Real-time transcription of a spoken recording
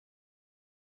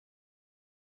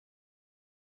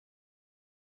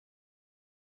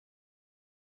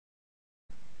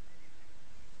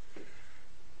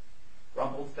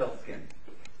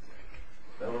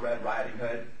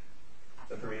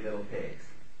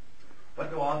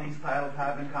all these titles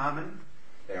have in common?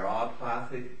 They're all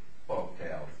classic folk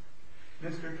tales.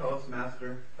 Mr.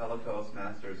 Toastmaster, fellow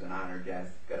Toastmasters, and honored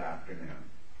guests, good afternoon.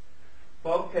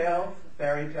 Folk tales,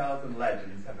 fairy tales, and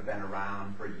legends have been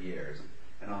around for years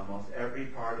in almost every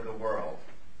part of the world.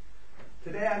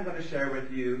 Today I'm going to share with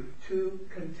you two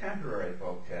contemporary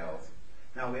folk tales.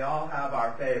 Now we all have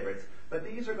our favorites, but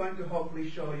these are going to hopefully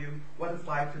show you what it's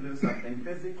like to lose something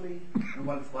physically and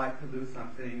what it's like to lose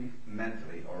something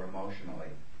mentally or emotionally.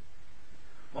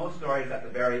 Most stories at the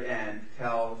very end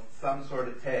tell some sort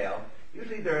of tale.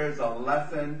 Usually there's a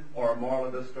lesson or a moral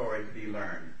of the story to be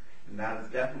learned. And that is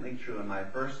definitely true in my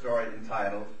first story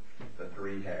entitled The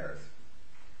Three Hares.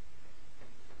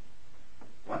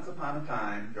 Once upon a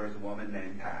time, there was a woman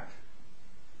named Pat.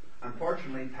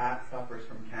 Unfortunately, Pat suffers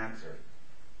from cancer.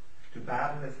 To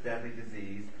battle this deadly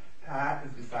disease, Pat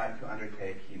has decided to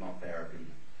undertake chemotherapy.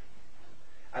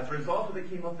 As a result of the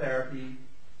chemotherapy,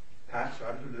 Pat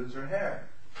started to lose her hair.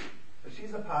 But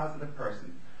she's a positive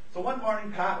person. So one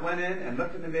morning, Pat went in and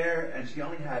looked in the mirror, and she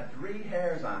only had 3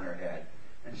 hairs on her head.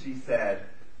 And she said,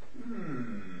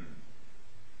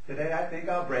 today I think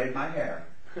I'll braid my hair.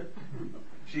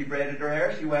 She braided her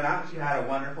hair, she went out, and she had a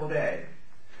wonderful day.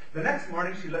 The next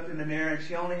morning, she looked in the mirror, and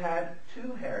she only had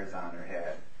 2 hairs on her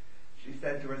head. She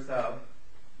said to herself,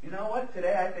 you know what,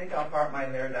 today I think I'll part my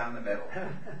hair down the middle.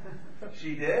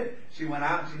 She did. She went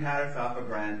out, and she had herself a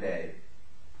grand day.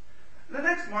 The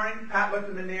next morning, Pat looked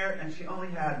in the mirror, and she only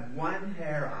had 1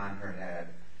 hair on her head.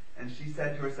 And she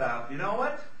said to herself, you know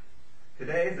what?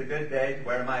 Today is a good day to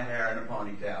wear my hair in a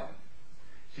ponytail.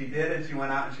 She did, and she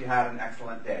went out, and she had an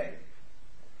excellent day.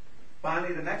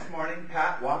 Finally, the next morning,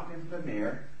 Pat walked into the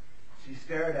mirror. She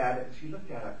stared at it, and she looked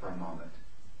at it for a moment.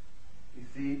 You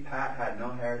see, Pat had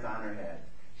no hairs on her head.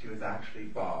 She was actually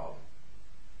bald.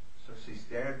 So she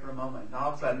stared for a moment, and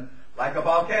all of a sudden, like a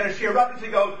volcano, she erupted.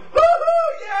 She goes,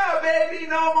 woohoo, yeah, baby,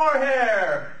 no more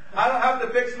hair. I don't have to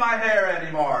fix my hair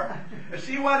anymore. And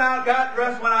she went out, got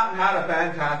dressed, went out, and had a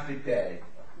fantastic day.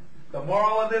 The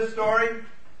moral of this story,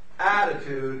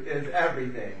 attitude is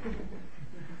everything.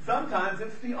 Sometimes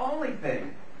it's the only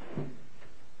thing.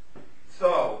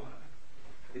 So,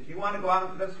 if you want to go out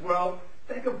into this world,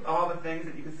 think of all the things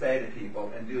that you can say to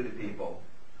people and do to people.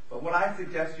 But what I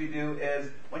suggest you do is,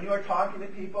 when you are talking to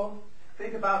people,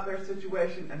 think about their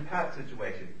situation and Pat's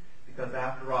situation. Because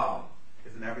after all,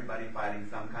 isn't everybody fighting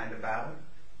some kind of battle?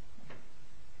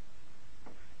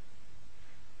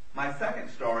 My second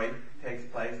story takes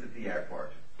place at the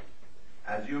airport.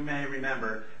 As you may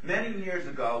remember, many years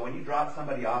ago, when you dropped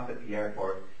somebody off at the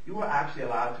airport, you were actually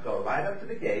allowed to go right up to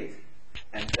the gate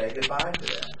and say goodbye to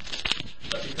them.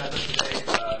 But because of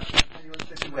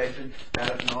today's situation,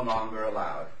 that is no longer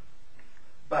allowed.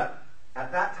 But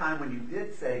at that time, when you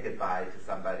did say goodbye to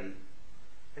somebody,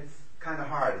 it's kind of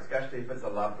hard, especially if it's a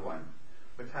loved one,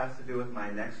 which has to do with my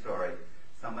next story,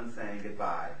 someone saying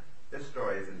goodbye. This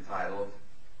story is entitled,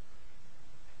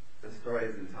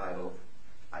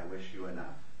 I Wish You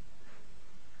Enough.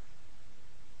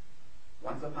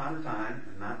 Once upon a time,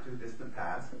 in not too distant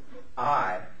past,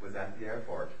 I was at the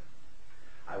airport.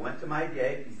 I went to my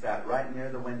gate and sat right near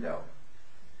the window.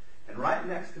 And right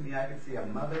next to me, I could see a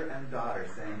mother and daughter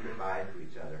saying goodbye to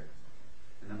each other.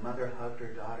 And the mother hugged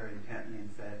her daughter intently and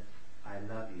said, I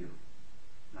love you,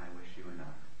 and I wish you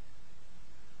enough.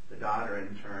 The daughter,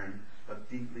 in turn, looked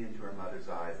deeply into her mother's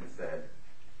eyes and said,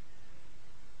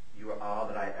 you are all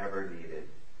that I ever needed.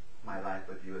 My life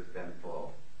with you has been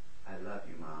full. I love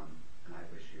you, Mom, and I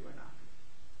wish you enough.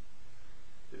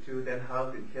 The two then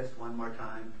hugged and kissed one more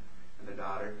time, and the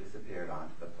daughter disappeared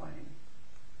onto the plane.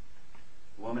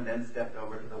 The woman then stepped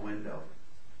over to the window.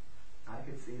 I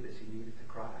could see that she needed to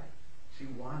cry. She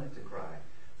wanted to cry,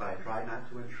 but I tried not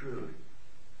to intrude.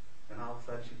 Then all of a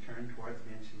sudden she turned towards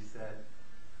me and she said,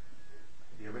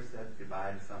 have you ever said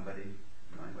goodbye to somebody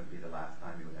knowing it would be the last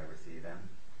time you would ever see them?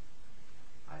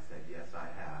 I said, yes,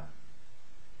 I have.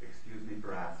 Excuse me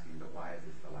for asking, but why is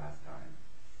this the last time?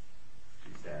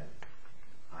 She said,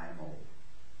 I am old.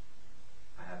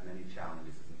 I have many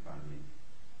challenges in front of me.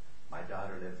 My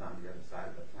daughter lives on the other side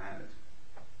of the planet.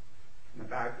 And the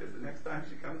fact is, the next time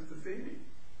she comes to see me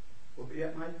will be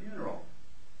at my funeral.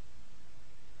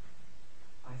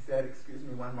 I said, excuse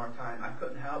me one more time. I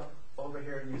couldn't help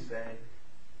overhearing you say,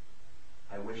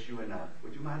 I wish you enough.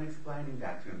 Would you mind explaining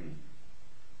that to me?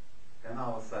 Then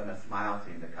all of a sudden a smile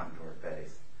seemed to come to her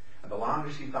face. And the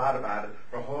longer she thought about it,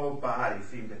 her whole body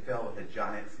seemed to fill with a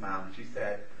giant smile. And she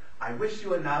said, I wish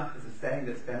you enough is a saying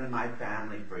that's been in my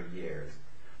family for years.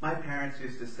 My parents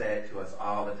used to say it to us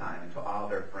all the time and to all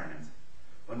their friends.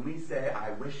 When we say,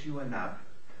 I wish you enough,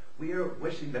 we are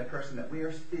wishing the person that we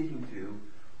are speaking to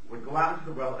would go out into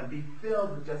the world and be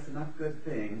filled with just enough good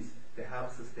things to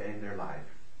help sustain their life.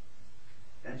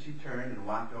 Then she turned and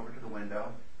walked over to the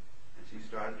window, and she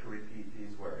started to repeat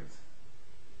these words.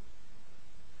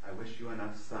 I wish you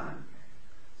enough sun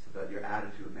so that your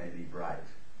attitude may be bright.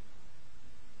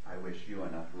 I wish you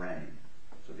enough rain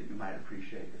so that you might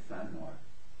appreciate the sun more.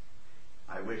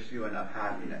 I wish you enough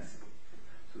happiness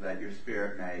so that your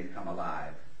spirit may come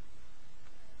alive.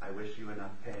 I wish you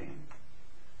enough pain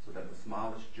so that the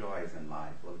smallest joys in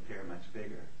life will appear much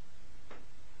bigger.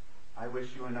 I wish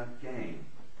you enough gain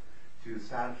to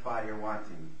satisfy your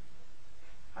wanting.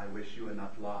 I wish you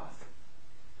enough loss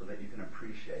so that you can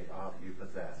appreciate all that you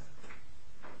possess.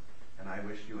 And I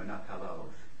wish you enough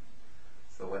hellos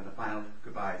so when the final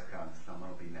goodbyes come, someone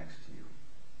will be next to you.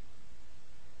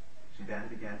 She then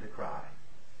began to cry.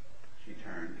 She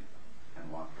turned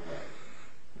and walked away.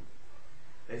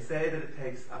 They say that it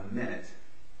takes a minute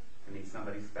to meet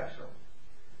somebody special.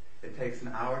 It takes an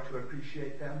hour to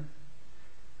appreciate them.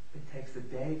 It takes a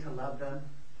day to love them,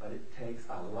 but it takes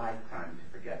a lifetime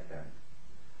to forget them.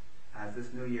 As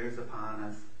this New Year's upon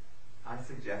us, I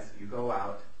suggest you go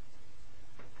out,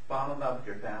 fall in love with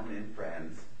your family and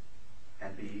friends,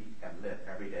 and live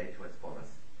every day to its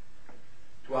fullest.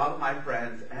 To all of my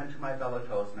friends and to my fellow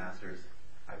Toastmasters,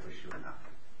 I wish you enough.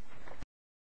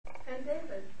 And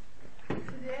David.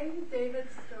 Today,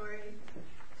 David's story,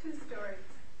 2 stories.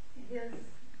 His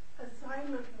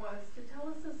assignment was to tell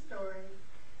us a story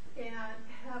and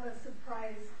have a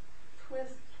surprise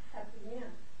twist at the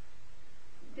end.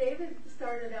 David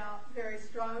started out very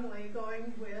strongly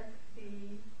going with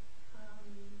the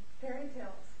fairy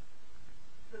tales,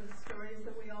 the stories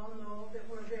that we all know, that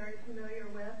we're very familiar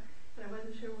with, and I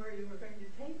wasn't sure where you were going to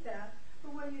take that,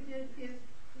 but what you did is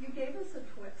you gave us a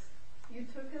twist. You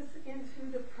took us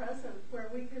into the present where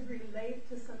we could relate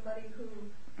to somebody who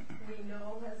we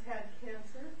know has had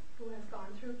cancer, who has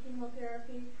gone through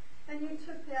chemotherapy, and you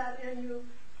took that and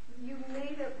you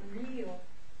made it real.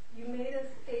 You made us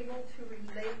able to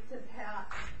relate to Pat,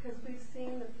 because we've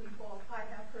seen the people, I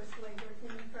have personally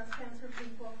working with breast cancer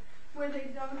people, where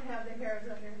they don't have the hairs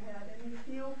on their head, and you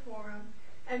feel for them.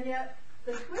 And yet,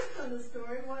 the twist on the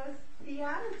story was the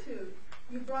attitude.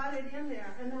 You brought it in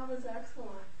there, and that was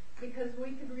excellent, because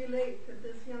we could relate that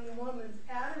this young woman's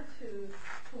attitude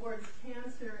towards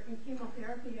cancer and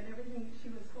chemotherapy and everything that she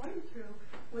was going through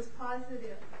was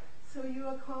positive. So you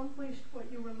accomplished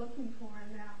what you were looking for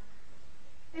in that.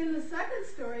 In the second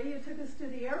story, you took us to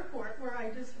the airport where I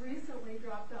just recently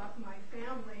dropped off my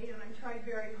family, and I tried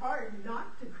very hard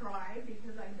not to cry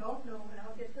because I don't know when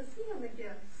I'll get to see them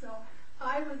again. So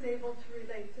I was able to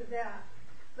relate to that.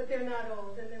 But they're not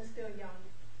old, and they're still young,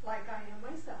 like I am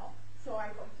myself. So I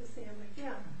hope to see them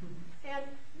again. And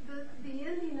the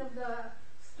ending of the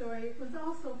story was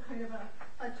also kind of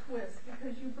a twist,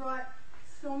 because you brought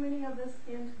so many of us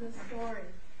into the story,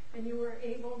 and you were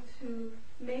able to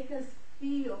make us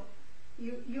feel.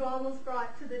 You almost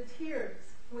brought to the tears,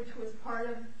 which was part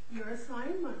of your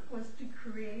assignment, was to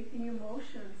create the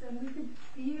emotions, and we could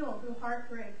feel the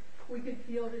heartbreak. We could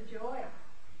feel the joy.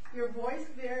 Your voice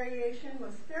variation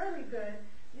was fairly good.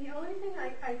 The only thing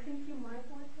I think you might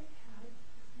want to add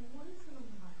is once in a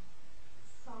while,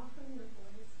 soften your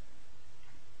voice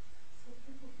so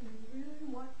people can really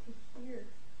want to hear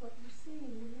what you're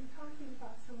saying when you're talking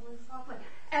about someone softly.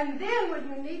 And then when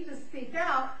you need to speak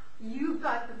out, you've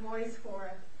got the voice for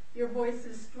it. Your voice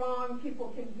is strong, people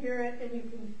can hear it, and you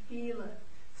can feel it.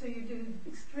 So you do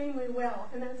extremely well,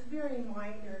 and that's very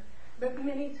minor. But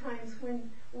many times when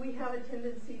we have a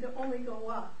tendency to only go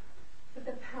up, but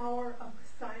the power of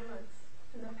silence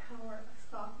and the power of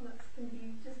softness can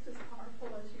be just as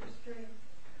powerful as your strength.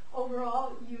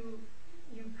 Overall, you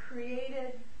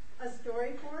created a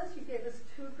story for us. You gave us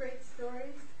 2 great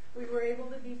stories. We were able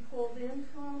to be pulled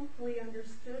into them. We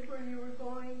understood where you were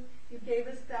going. You gave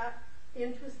us that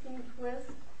interesting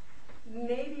twist.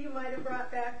 Maybe you might have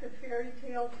brought back the fairy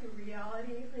tale to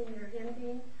reality in your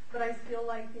ending, but I still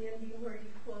like the ending where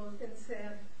you closed and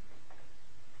said,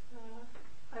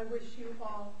 I wish you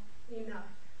all enough.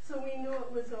 So we knew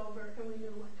it was over, and we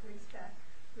knew what to expect.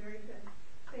 Very good.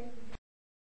 Thank you.